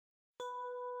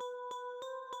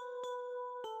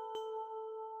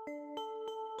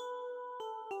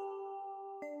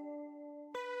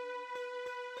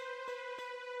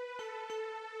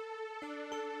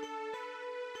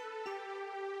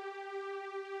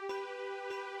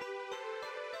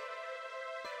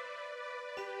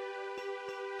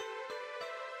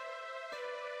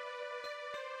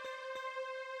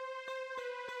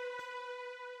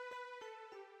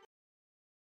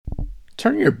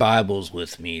Turn your Bibles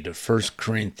with me to 1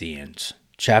 Corinthians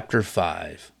chapter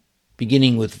 5,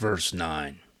 beginning with verse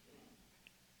 9.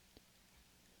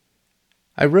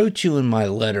 I wrote you in my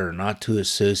letter not to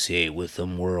associate with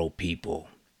immoral people.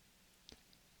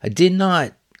 I did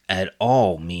not at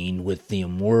all mean with the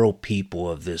immoral people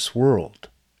of this world,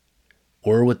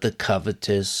 or with the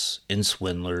covetous and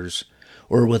swindlers,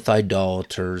 or with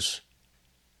idolaters,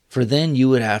 for then you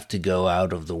would have to go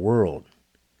out of the world.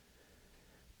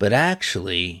 But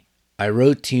actually, I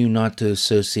wrote to you not to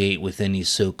associate with any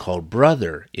so-called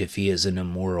brother if he is an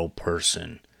immoral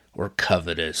person, or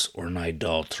covetous, or an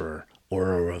idolater,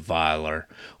 or a reviler,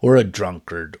 or a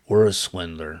drunkard, or a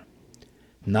swindler,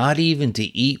 not even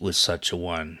to eat with such a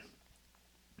one.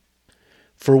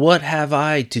 For what have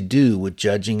I to do with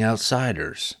judging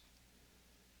outsiders?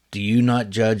 Do you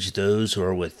not judge those who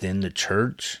are within the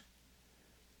church?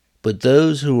 But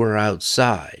those who are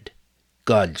outside,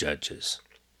 God judges.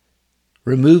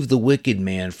 Remove the wicked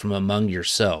man from among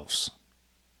yourselves.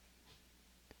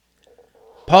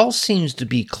 Paul seems to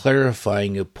be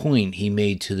clarifying a point he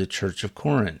made to the church of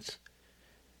Corinth.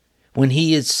 When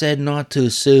he had said not to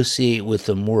associate with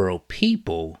immoral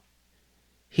people,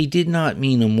 he did not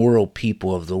mean immoral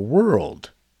people of the world,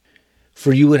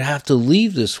 for you would have to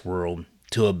leave this world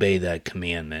to obey that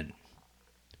commandment.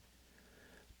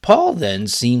 Paul then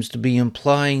seems to be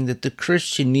implying that the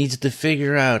Christian needs to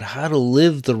figure out how to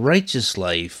live the righteous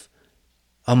life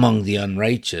among the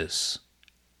unrighteous.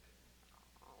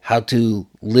 How to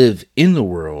live in the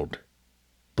world,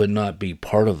 but not be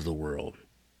part of the world.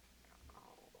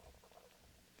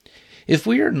 If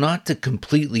we are not to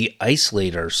completely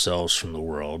isolate ourselves from the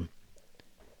world,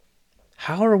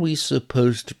 how are we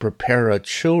supposed to prepare our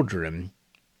children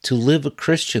to live a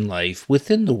Christian life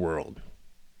within the world?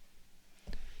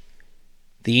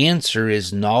 The answer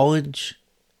is knowledge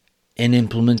and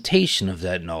implementation of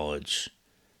that knowledge,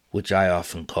 which I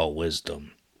often call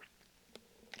wisdom.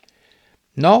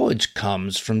 Knowledge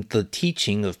comes from the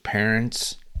teaching of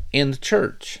parents and the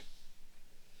church.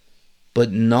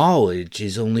 But knowledge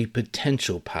is only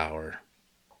potential power.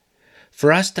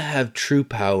 For us to have true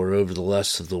power over the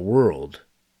lusts of the world,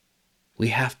 we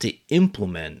have to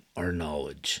implement our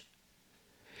knowledge.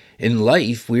 In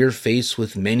life, we are faced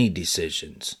with many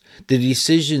decisions. The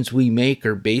decisions we make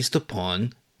are based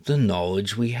upon the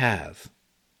knowledge we have.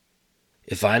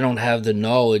 If I don't have the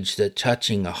knowledge that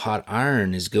touching a hot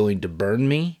iron is going to burn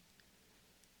me,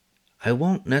 I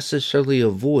won't necessarily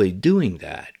avoid doing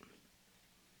that.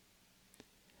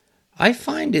 I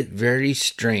find it very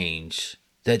strange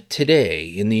that today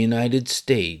in the United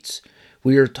States,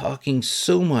 we are talking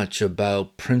so much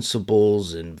about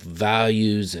principles and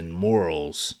values and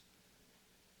morals,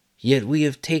 yet we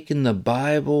have taken the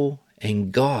Bible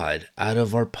and God out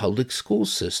of our public school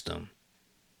system.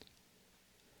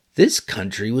 This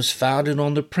country was founded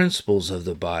on the principles of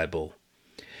the Bible.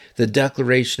 The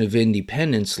Declaration of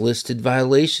Independence listed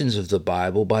violations of the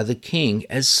Bible by the king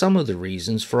as some of the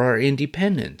reasons for our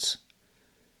independence.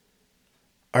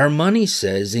 Our money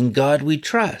says, "In God we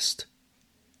trust,"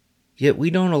 yet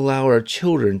we don't allow our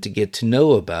children to get to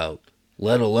know about,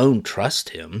 let alone trust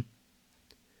Him.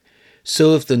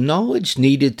 So if the knowledge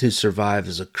needed to survive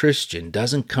as a Christian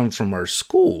doesn't come from our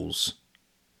schools,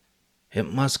 it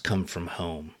must come from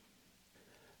home.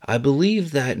 I believe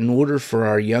that in order for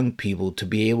our young people to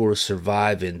be able to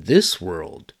survive in this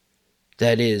world,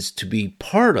 that is, to be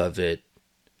part of it,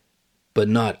 but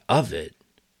not of it,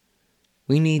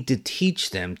 we need to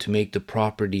teach them to make the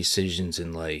proper decisions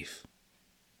in life.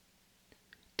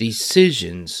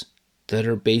 Decisions that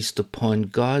are based upon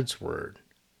God's Word.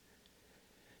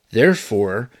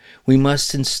 Therefore, we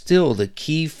must instill the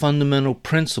key fundamental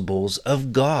principles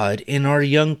of God in our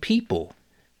young people.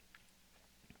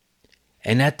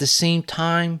 And at the same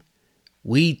time,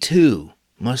 we too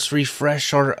must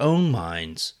refresh our own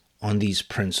minds on these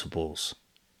principles.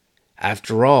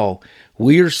 After all,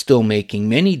 we are still making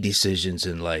many decisions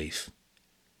in life,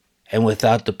 and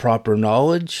without the proper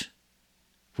knowledge,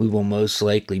 we will most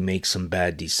likely make some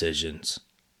bad decisions.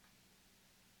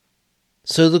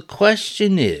 So the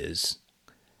question is,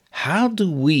 how do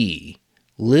we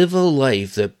live a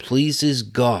life that pleases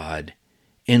God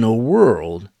in a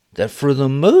world that for the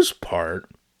most part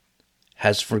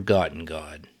has forgotten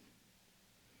God?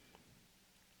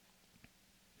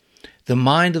 The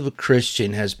mind of a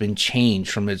Christian has been changed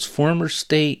from its former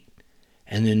state,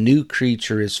 and the new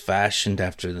creature is fashioned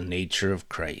after the nature of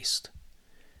Christ.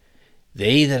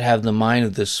 They that have the mind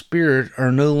of the Spirit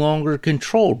are no longer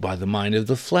controlled by the mind of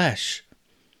the flesh.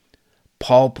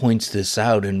 Paul points this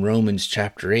out in Romans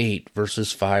chapter 8,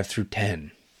 verses 5 through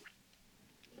 10.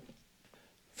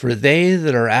 For they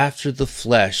that are after the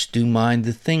flesh do mind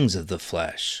the things of the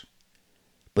flesh,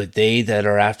 but they that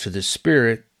are after the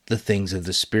Spirit, the things of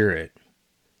the Spirit.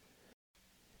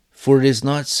 For it is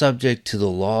not subject to the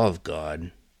law of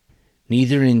God,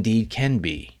 neither indeed can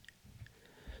be.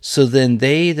 So then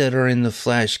they that are in the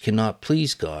flesh cannot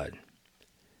please God.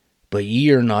 But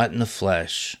ye are not in the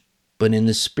flesh, but in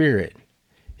the Spirit.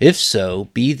 If so,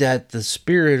 be that the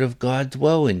Spirit of God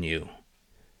dwell in you.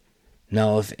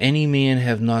 Now if any man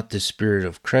have not the Spirit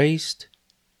of Christ,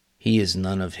 he is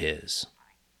none of his.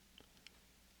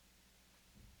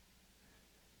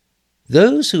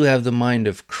 Those who have the mind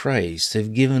of Christ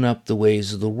have given up the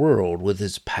ways of the world with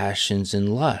its passions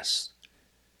and lusts.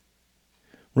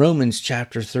 Romans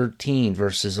chapter 13,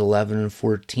 verses 11 and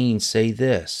 14 say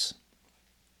this: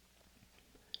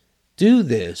 Do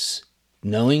this,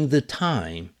 knowing the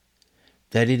time,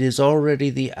 that it is already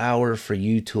the hour for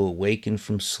you to awaken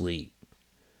from sleep.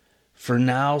 For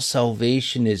now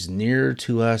salvation is nearer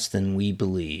to us than we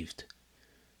believed.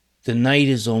 The night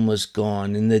is almost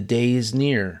gone, and the day is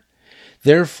near.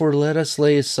 Therefore let us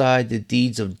lay aside the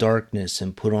deeds of darkness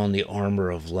and put on the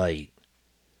armor of light.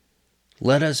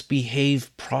 Let us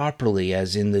behave properly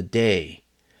as in the day,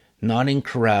 not in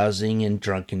carousing and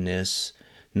drunkenness,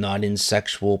 not in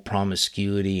sexual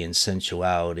promiscuity and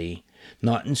sensuality,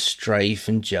 not in strife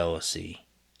and jealousy.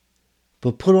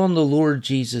 But put on the Lord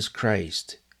Jesus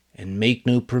Christ, and make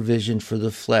no provision for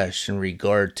the flesh in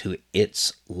regard to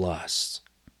its lusts.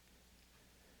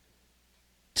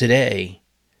 Today,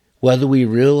 whether we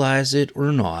realize it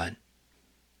or not,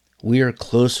 we are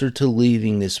closer to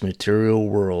leaving this material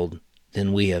world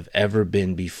than we have ever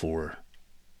been before,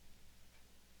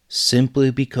 simply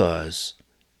because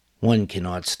one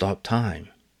cannot stop time.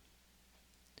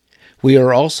 We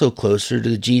are also closer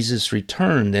to Jesus'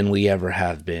 return than we ever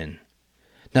have been.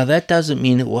 Now that doesn't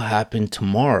mean it will happen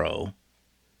tomorrow,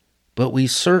 but we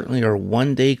certainly are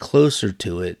one day closer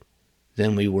to it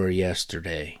than we were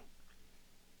yesterday.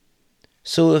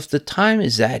 So if the time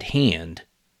is at hand,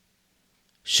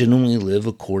 shouldn't we live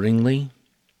accordingly?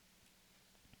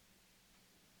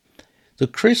 The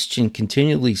Christian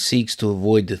continually seeks to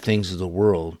avoid the things of the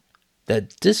world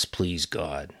that displease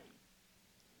God.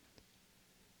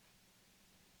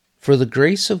 For the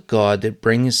grace of God that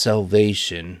bringeth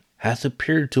salvation hath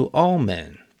appeared to all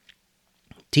men,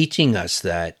 teaching us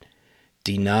that,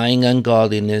 denying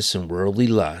ungodliness and worldly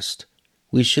lust,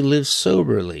 we should live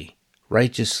soberly,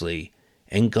 righteously,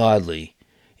 and godly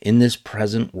in this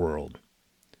present world,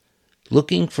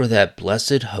 looking for that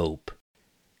blessed hope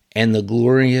and the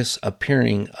glorious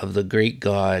appearing of the great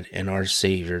God and our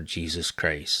Savior Jesus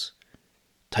Christ.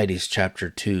 Titus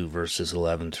chapter 2, verses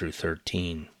 11 through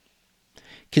 13.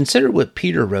 Consider what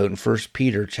Peter wrote in 1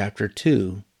 Peter chapter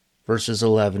 2, verses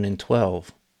 11 and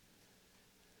 12.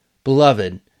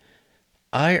 Beloved,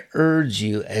 I urge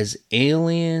you as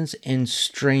aliens and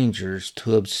strangers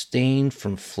to abstain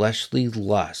from fleshly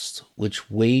lusts which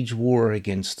wage war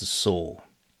against the soul.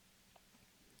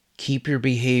 Keep your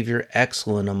behavior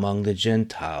excellent among the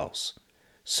Gentiles,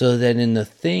 so that in the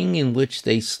thing in which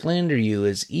they slander you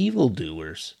as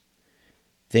evildoers,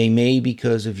 they may,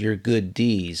 because of your good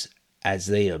deeds, as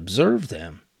they observe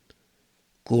them,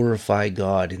 glorify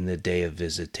God in the day of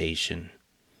visitation.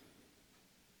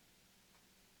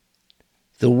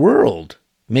 The world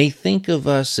may think of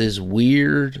us as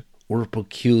weird or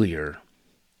peculiar,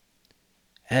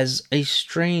 as a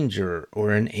stranger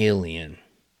or an alien,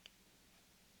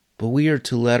 but we are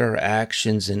to let our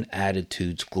actions and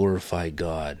attitudes glorify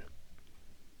God.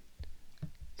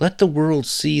 Let the world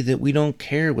see that we don't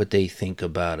care what they think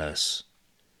about us,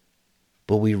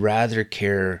 but we rather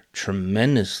care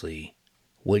tremendously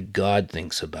what God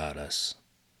thinks about us.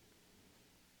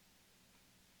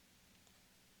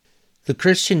 The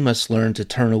Christian must learn to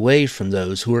turn away from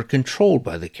those who are controlled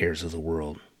by the cares of the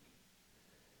world.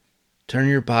 Turn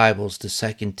your Bibles to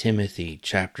 2 Timothy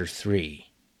chapter 3,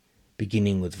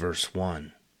 beginning with verse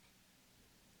 1.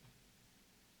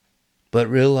 But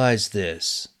realize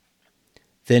this,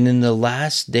 that in the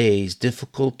last days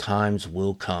difficult times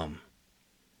will come.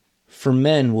 For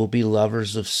men will be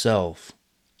lovers of self,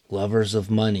 lovers of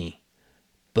money,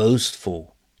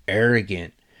 boastful,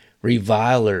 arrogant,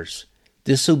 revilers,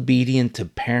 disobedient to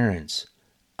parents,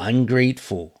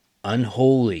 ungrateful,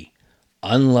 unholy,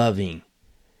 unloving,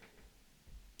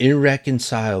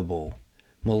 irreconcilable,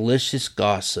 malicious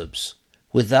gossips,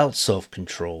 without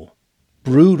self-control,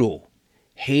 brutal,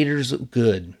 haters of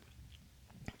good,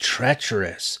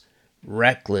 treacherous,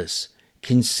 reckless,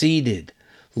 conceited,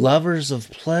 lovers of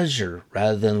pleasure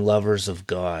rather than lovers of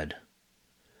God,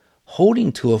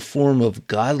 holding to a form of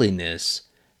godliness,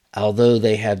 although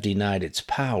they have denied its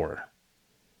power.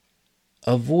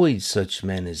 Avoid such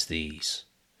men as these.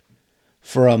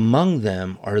 For among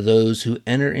them are those who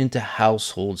enter into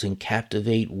households and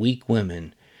captivate weak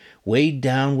women, weighed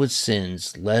down with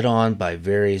sins, led on by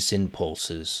various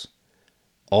impulses,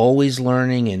 always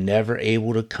learning and never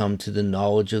able to come to the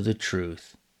knowledge of the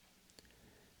truth.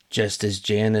 Just as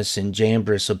Jannes and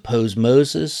Jambres opposed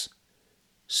Moses,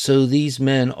 so these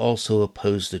men also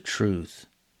oppose the truth.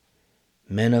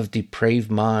 Men of depraved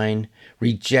mind,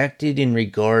 rejected in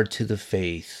regard to the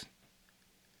faith.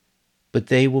 But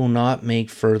they will not make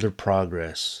further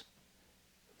progress,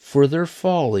 for their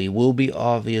folly will be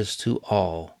obvious to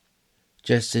all,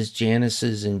 just as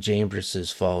Jannes's and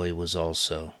Jambres' folly was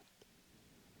also.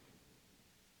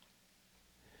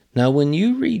 Now, when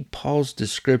you read Paul's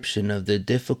description of the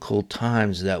difficult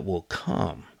times that will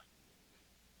come,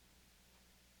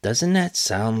 doesn't that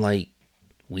sound like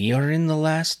we are in the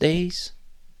last days?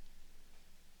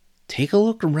 Take a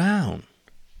look around.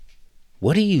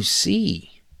 What do you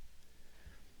see?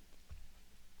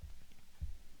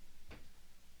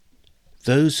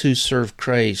 Those who serve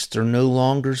Christ are no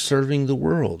longer serving the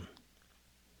world.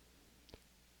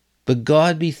 But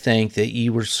God be thanked that ye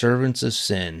were servants of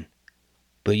sin,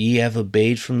 but ye have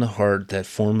obeyed from the heart that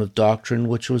form of doctrine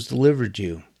which was delivered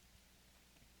you.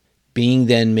 Being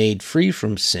then made free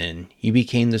from sin, ye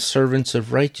became the servants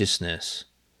of righteousness.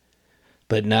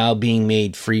 But now being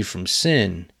made free from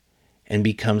sin, and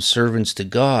become servants to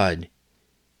God,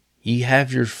 ye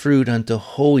have your fruit unto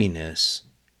holiness,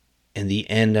 and the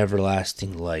end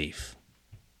everlasting life.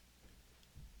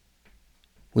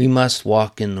 We must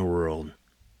walk in the world,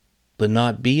 but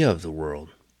not be of the world.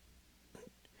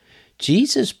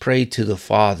 Jesus prayed to the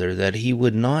Father that he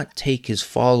would not take his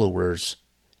followers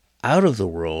out of the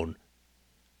world,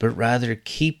 but rather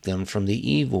keep them from the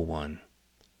evil one.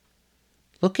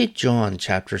 Look at John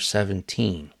chapter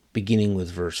 17, beginning with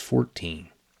verse 14.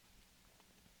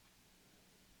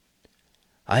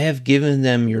 I have given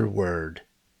them your word,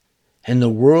 and the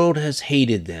world has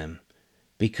hated them,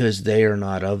 because they are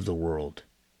not of the world,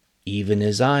 even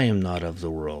as I am not of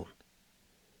the world.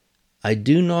 I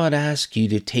do not ask you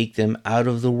to take them out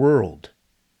of the world,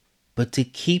 but to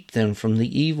keep them from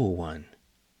the evil one.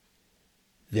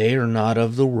 They are not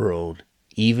of the world,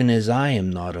 even as I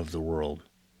am not of the world.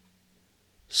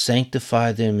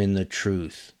 Sanctify them in the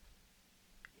truth.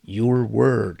 Your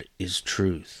word is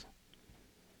truth.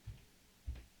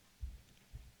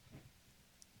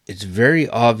 It's very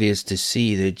obvious to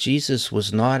see that Jesus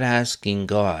was not asking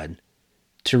God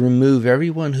to remove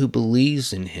everyone who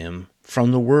believes in him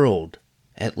from the world,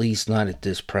 at least not at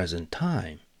this present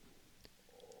time.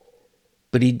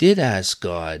 But he did ask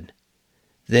God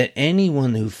that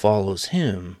anyone who follows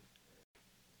him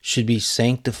should be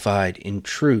sanctified in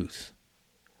truth.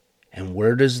 And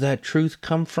where does that truth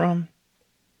come from?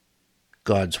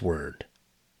 God's Word.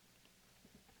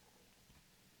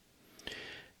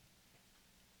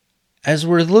 As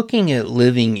we're looking at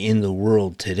living in the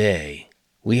world today,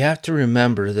 we have to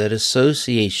remember that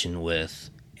association with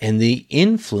and the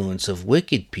influence of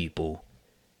wicked people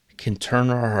can turn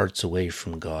our hearts away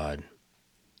from God.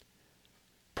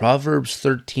 Proverbs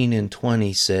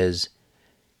 13:20 says,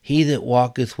 He that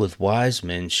walketh with wise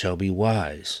men shall be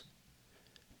wise,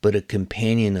 but a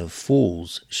companion of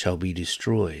fools shall be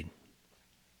destroyed.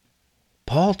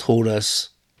 Paul told us,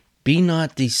 be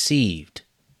not deceived.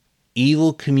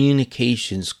 Evil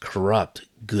communications corrupt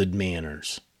good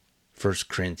manners. 1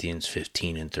 Corinthians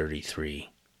 15:33.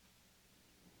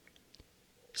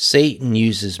 Satan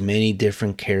uses many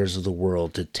different cares of the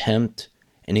world to tempt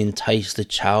and entice the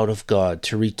child of God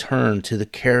to return to the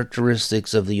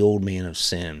characteristics of the old man of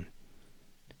sin.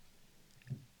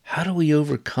 How do we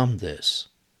overcome this?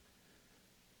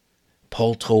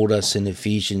 Paul told us in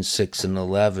Ephesians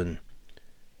 6:11,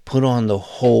 put on the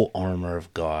whole armor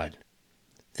of God,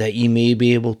 that ye may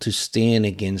be able to stand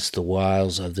against the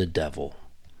wiles of the devil.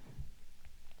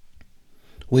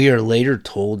 We are later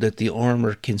told that the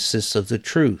armor consists of the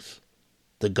truth,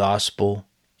 the gospel,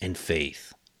 and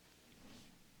faith.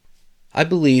 I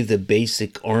believe the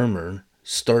basic armor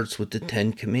starts with the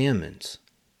 10 Commandments.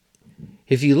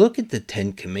 If you look at the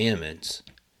 10 Commandments,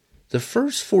 the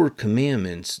first 4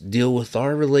 commandments deal with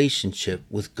our relationship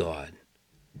with God.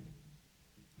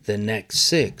 The next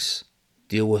 6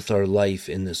 deal with our life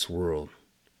in this world.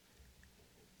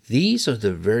 These are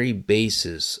the very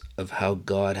basis of how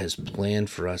God has planned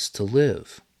for us to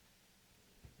live.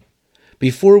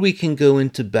 Before we can go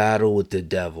into battle with the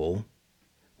devil,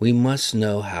 we must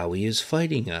know how he is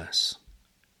fighting us.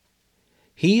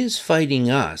 He is fighting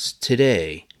us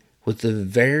today with the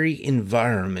very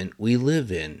environment we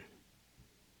live in.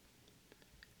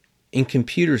 In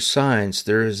computer science,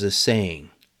 there is a saying,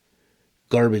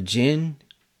 Garbage in,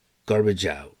 garbage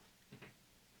out.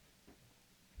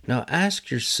 Now ask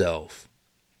yourself,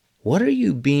 what are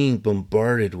you being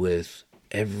bombarded with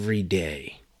every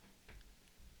day?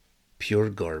 Pure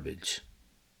garbage.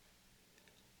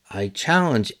 I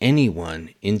challenge anyone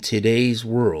in today's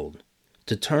world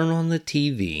to turn on the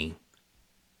TV,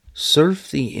 surf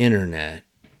the internet,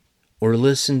 or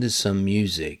listen to some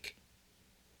music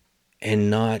and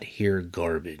not hear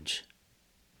garbage.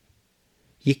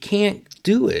 You can't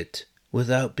do it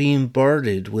without being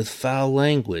bombarded with foul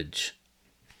language.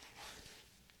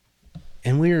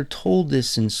 And we are told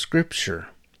this in Scripture.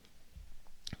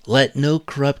 Let no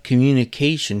corrupt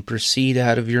communication proceed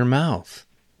out of your mouth,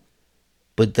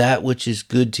 but that which is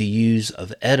good to use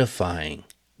of edifying,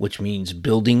 which means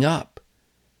building up,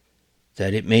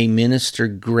 that it may minister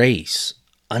grace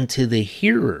unto the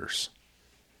hearers.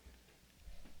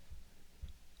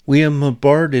 We are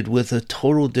bombarded with a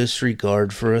total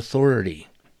disregard for authority.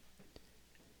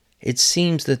 It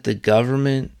seems that the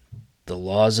government, the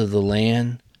laws of the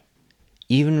land,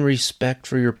 even respect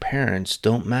for your parents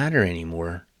don't matter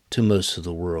anymore to most of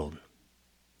the world.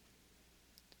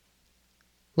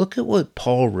 Look at what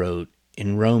Paul wrote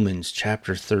in Romans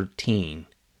chapter 13,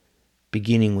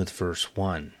 beginning with verse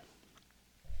 1.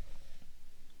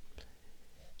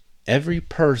 Every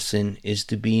person is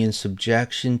to be in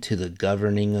subjection to the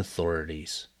governing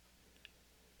authorities.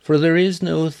 For there is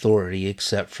no authority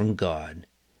except from God,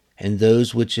 and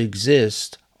those which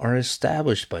exist are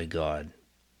established by God.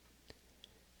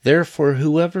 Therefore,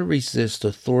 whoever resists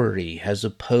authority has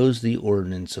opposed the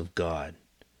ordinance of God,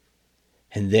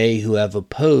 and they who have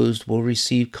opposed will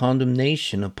receive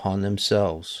condemnation upon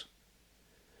themselves.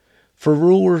 For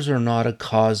rulers are not a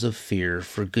cause of fear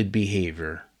for good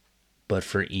behavior, but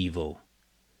for evil.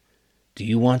 Do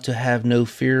you want to have no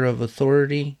fear of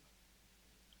authority?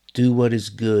 Do what is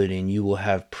good, and you will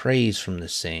have praise from the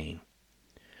same.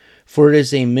 For it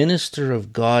is a minister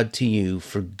of God to you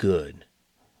for good.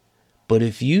 But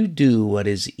if you do what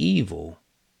is evil,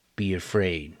 be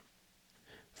afraid.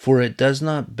 For it does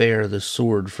not bear the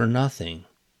sword for nothing.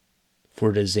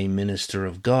 For it is a minister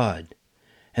of God,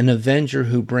 an avenger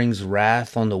who brings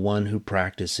wrath on the one who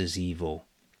practices evil.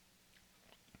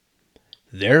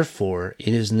 Therefore,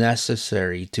 it is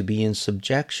necessary to be in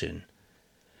subjection,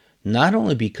 not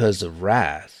only because of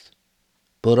wrath,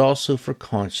 but also for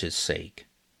conscience sake.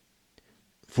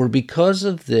 For because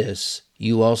of this,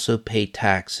 you also pay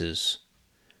taxes.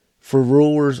 For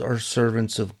rulers are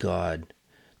servants of God,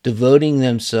 devoting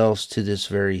themselves to this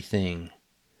very thing.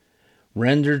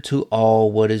 Render to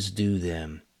all what is due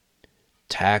them.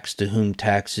 Tax to whom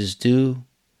tax is due,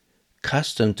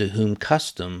 custom to whom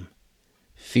custom,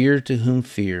 fear to whom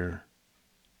fear,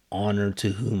 honor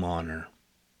to whom honor.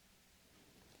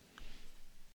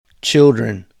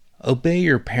 Children, obey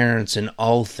your parents in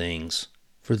all things,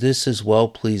 for this is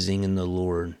well-pleasing in the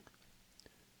Lord.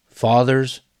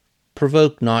 Fathers,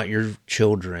 provoke not your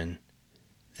children,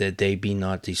 that they be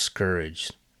not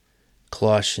discouraged.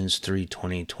 Colossians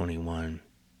 3:20-21.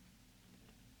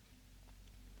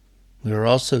 We are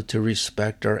also to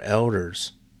respect our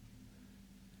elders.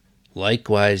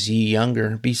 Likewise, ye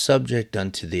younger, be subject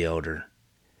unto the elder.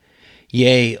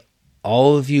 Yea,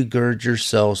 all of you gird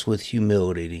yourselves with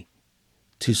humility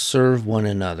to serve one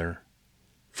another.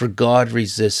 For God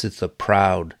resisteth the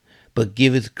proud, but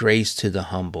giveth grace to the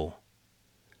humble.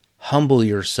 Humble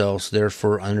yourselves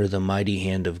therefore under the mighty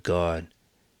hand of God,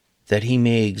 that he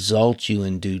may exalt you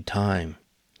in due time,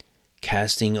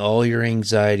 casting all your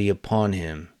anxiety upon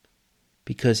him,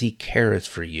 because he careth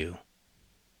for you.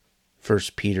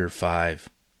 1 Peter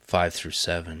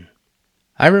 5:5-7.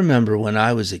 I remember when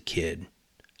I was a kid,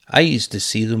 I used to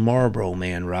see the Marlboro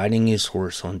Man riding his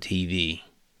horse on TV.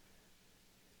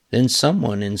 Then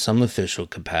someone in some official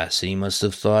capacity must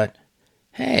have thought,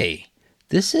 hey,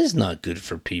 this is not good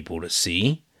for people to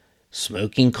see.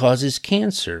 Smoking causes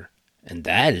cancer, and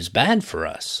that is bad for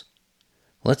us.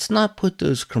 Let's not put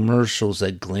those commercials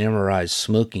that glamorize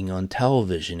smoking on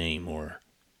television anymore.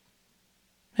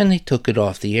 And they took it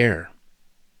off the air.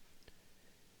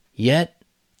 Yet,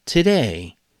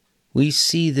 today, we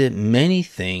see that many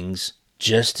things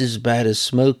just as bad as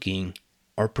smoking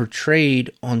are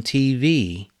portrayed on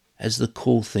TV as the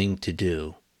cool thing to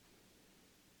do.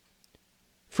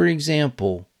 For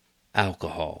example,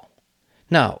 alcohol.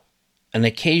 Now, an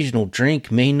occasional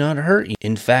drink may not hurt you.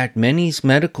 In fact, many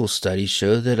medical studies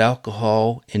show that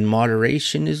alcohol in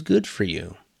moderation is good for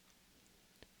you.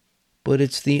 But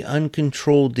it's the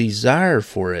uncontrolled desire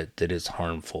for it that is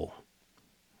harmful.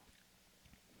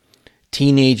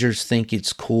 Teenagers think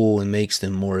it's cool and makes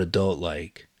them more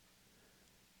adult-like.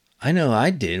 I know I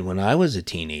did when I was a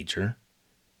teenager.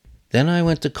 Then I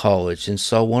went to college and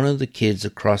saw one of the kids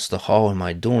across the hall in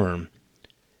my dorm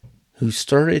who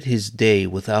started his day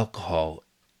with alcohol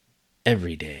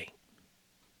every day.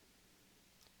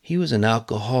 He was an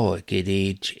alcoholic at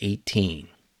age 18.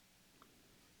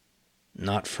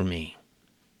 Not for me.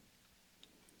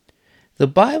 The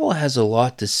Bible has a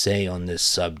lot to say on this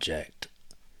subject.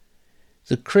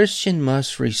 The Christian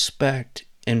must respect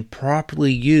and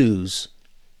properly use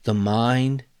the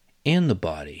mind and the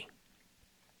body.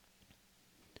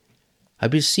 I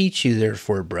beseech you,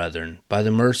 therefore, brethren, by the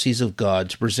mercies of God,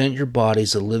 to present your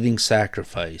bodies a living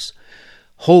sacrifice,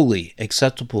 holy,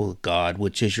 acceptable to God,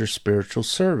 which is your spiritual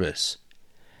service.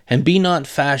 And be not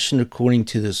fashioned according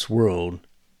to this world,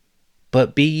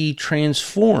 but be ye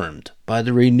transformed by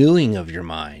the renewing of your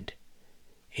mind,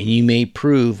 and ye may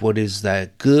prove what is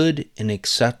that good and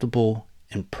acceptable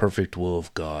and perfect will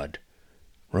of God.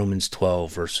 Romans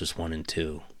 12, verses 1 and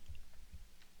 2.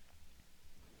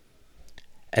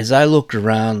 As I look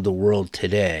around the world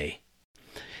today,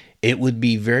 it would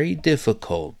be very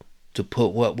difficult to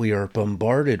put what we are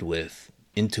bombarded with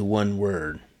into one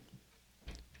word.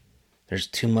 There's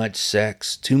too much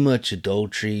sex, too much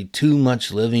adultery, too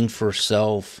much living for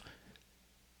self.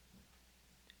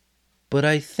 But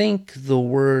I think the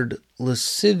word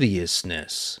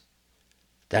lasciviousness,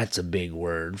 that's a big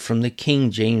word, from the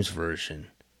King James Version,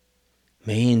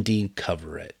 may indeed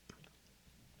cover it.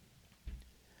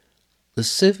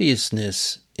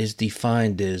 Lasciviousness is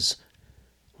defined as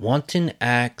wanton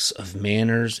acts of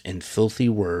manners and filthy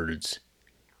words,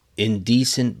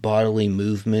 indecent bodily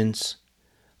movements,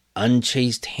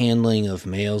 unchaste handling of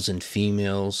males and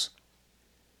females,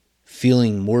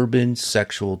 feeling morbid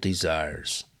sexual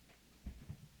desires.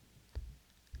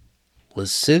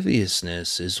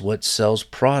 Lasciviousness is what sells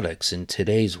products in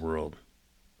today's world,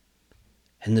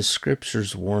 and the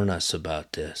scriptures warn us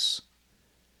about this.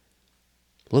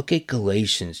 Look at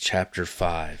Galatians chapter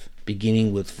 5,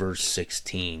 beginning with verse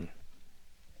 16.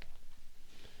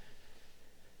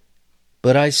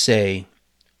 But I say,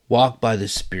 walk by the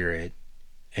Spirit,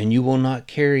 and you will not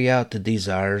carry out the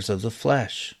desires of the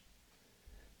flesh.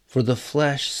 For the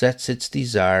flesh sets its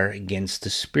desire against the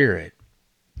Spirit,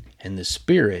 and the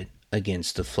Spirit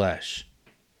against the flesh.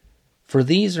 For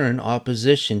these are in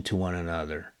opposition to one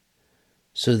another,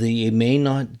 so that ye may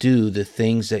not do the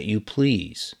things that you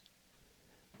please.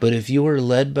 But if you are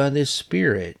led by the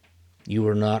Spirit, you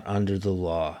are not under the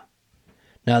law.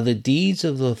 Now the deeds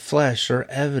of the flesh are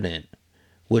evident,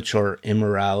 which are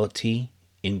immorality,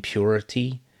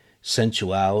 impurity,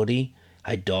 sensuality,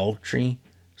 idolatry,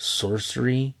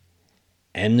 sorcery,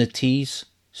 enmities,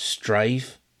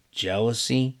 strife,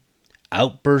 jealousy,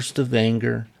 outbursts of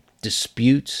anger,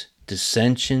 disputes,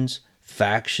 dissensions,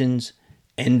 factions,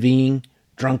 envying,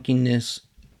 drunkenness,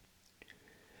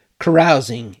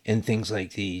 carousing, and things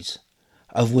like these,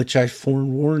 of which I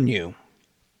forewarn you,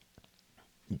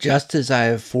 just as I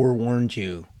have forewarned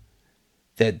you,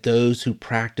 that those who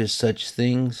practice such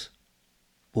things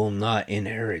will not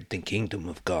inherit the kingdom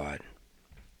of God.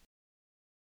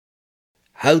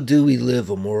 How do we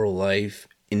live a moral life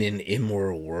in an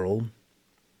immoral world?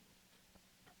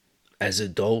 As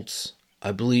adults,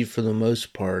 I believe for the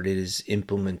most part it is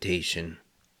implementation.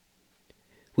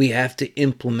 We have to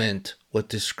implement what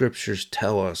the scriptures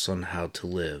tell us on how to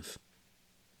live.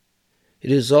 It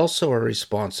is also our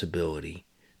responsibility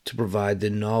to provide the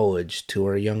knowledge to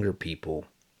our younger people.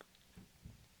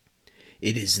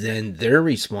 It is then their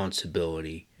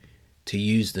responsibility to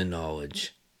use the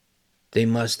knowledge. They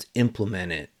must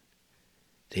implement it.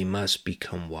 They must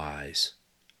become wise.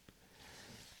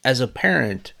 As a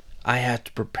parent, I have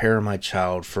to prepare my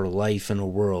child for life in a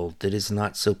world that is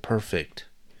not so perfect.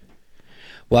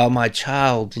 While my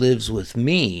child lives with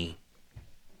me,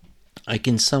 I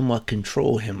can somewhat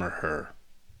control him or her.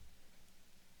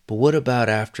 But what about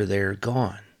after they are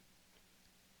gone?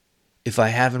 If I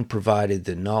haven't provided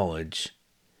the knowledge,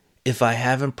 if I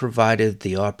haven't provided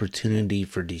the opportunity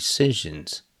for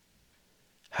decisions,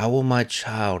 how will my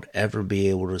child ever be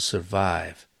able to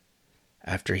survive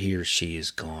after he or she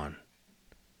is gone?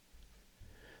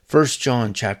 1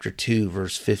 John chapter 2,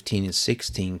 verse 15 and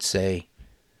 16 say,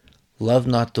 love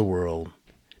not the world,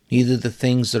 neither the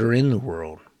things that are in the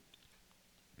world.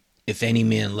 If any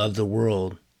man love the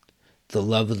world, the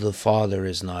love of the Father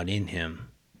is not in him.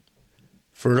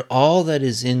 For all that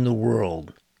is in the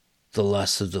world, the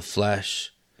lust of the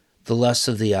flesh, the lust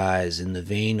of the eyes, and the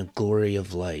vain glory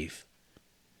of life,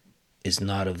 is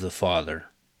not of the Father.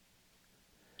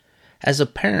 As a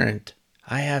parent,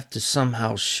 I have to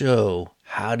somehow show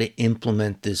how to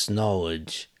implement this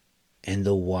knowledge and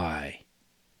the why.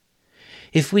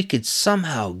 If we could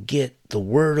somehow get the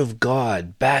Word of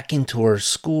God back into our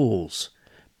schools,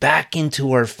 back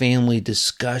into our family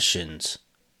discussions,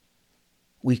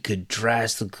 we could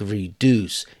drastically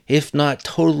reduce, if not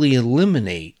totally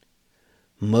eliminate,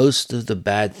 most of the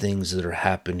bad things that are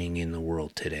happening in the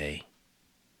world today.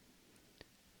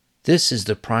 This is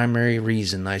the primary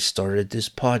reason I started this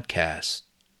podcast,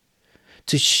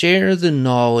 to share the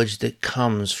knowledge that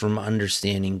comes from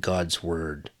understanding God's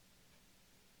Word.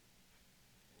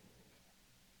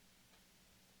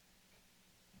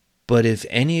 But if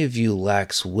any of you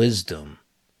lacks wisdom,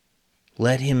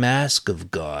 let him ask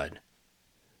of God,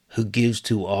 who gives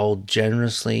to all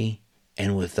generously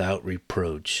and without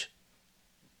reproach,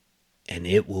 and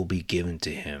it will be given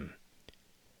to him.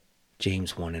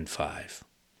 James 1:5.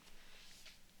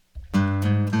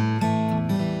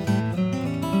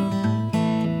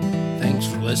 Thanks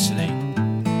for listening.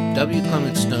 W.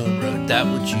 Clement Stone wrote, "That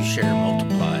which you share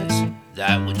multiplies,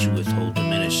 that which you withhold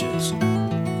diminishes."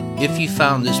 If you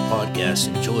found this podcast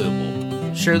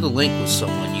enjoyable, share the link with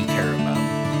someone you care about.